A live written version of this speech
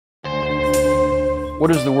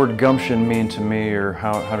What does the word gumption mean to me, or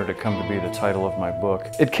how did it come to be the title of my book?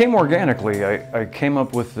 It came organically. I came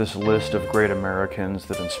up with this list of great Americans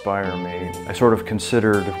that inspire me. I sort of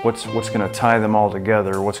considered what's going to tie them all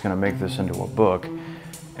together, what's going to make this into a book,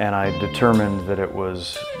 and I determined that it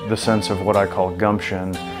was the sense of what I call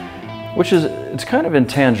gumption, which is, it's kind of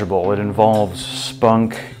intangible. It involves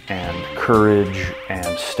spunk and courage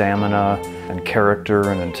and stamina and character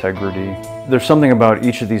and integrity. There's something about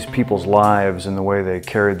each of these people's lives and the way they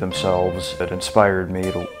carried themselves that inspired me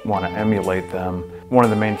to want to emulate them. One of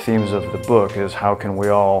the main themes of the book is how can we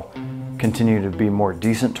all continue to be more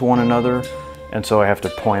decent to one another, and so I have to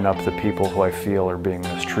point up the people who I feel are being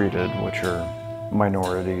mistreated, which are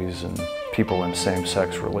minorities and people in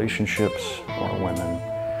same-sex relationships, or women,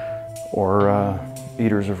 or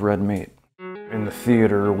eaters of red meat. In the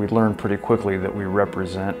theater, we learn pretty quickly that we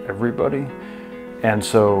represent everybody. And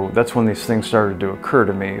so that's when these things started to occur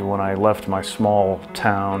to me, when I left my small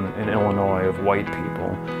town in Illinois of white people.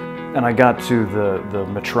 And I got to the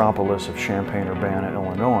metropolis of Champaign-Urbana,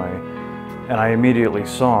 Illinois, and I immediately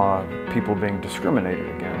saw people being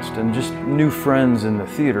discriminated against, and just new friends in the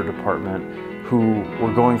theater department who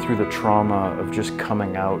were going through the trauma of just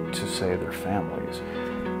coming out to, say, their families.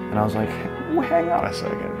 And I was like, well, hang on a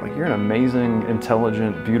second. Like, you're an amazing,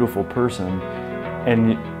 intelligent, beautiful person,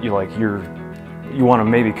 and you want to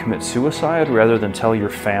maybe commit suicide rather than tell your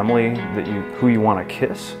family that who you want to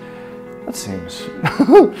kiss? That seems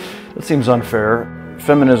that seems unfair.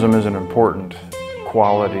 Feminism is an important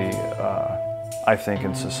quality, I think,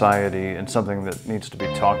 in society, and something that needs to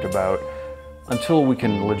be talked about until we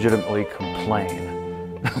can legitimately complain.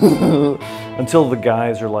 Until the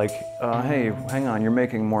guys are like, hey, hang on, you're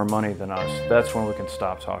making more money than us. That's when we can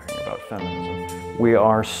stop talking about feminism. We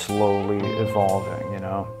are slowly evolving, you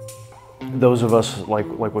know? Those of us, like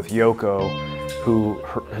with Yoko, who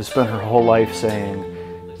has spent her whole life saying,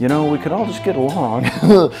 you know, we could all just get along.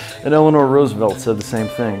 And Eleanor Roosevelt said the same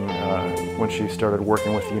thing when she started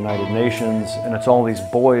working with the United Nations, and it's all these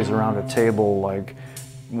boys around a table, like,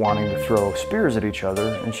 wanting to throw spears at each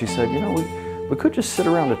other. And she said, you know, we could just sit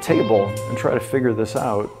around a table and try to figure this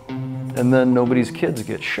out, and then nobody's kids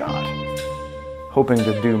get shot. Hoping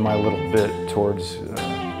to do my little bit towards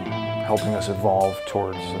helping us evolve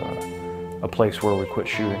towards a place where we quit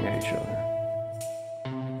shooting at each other.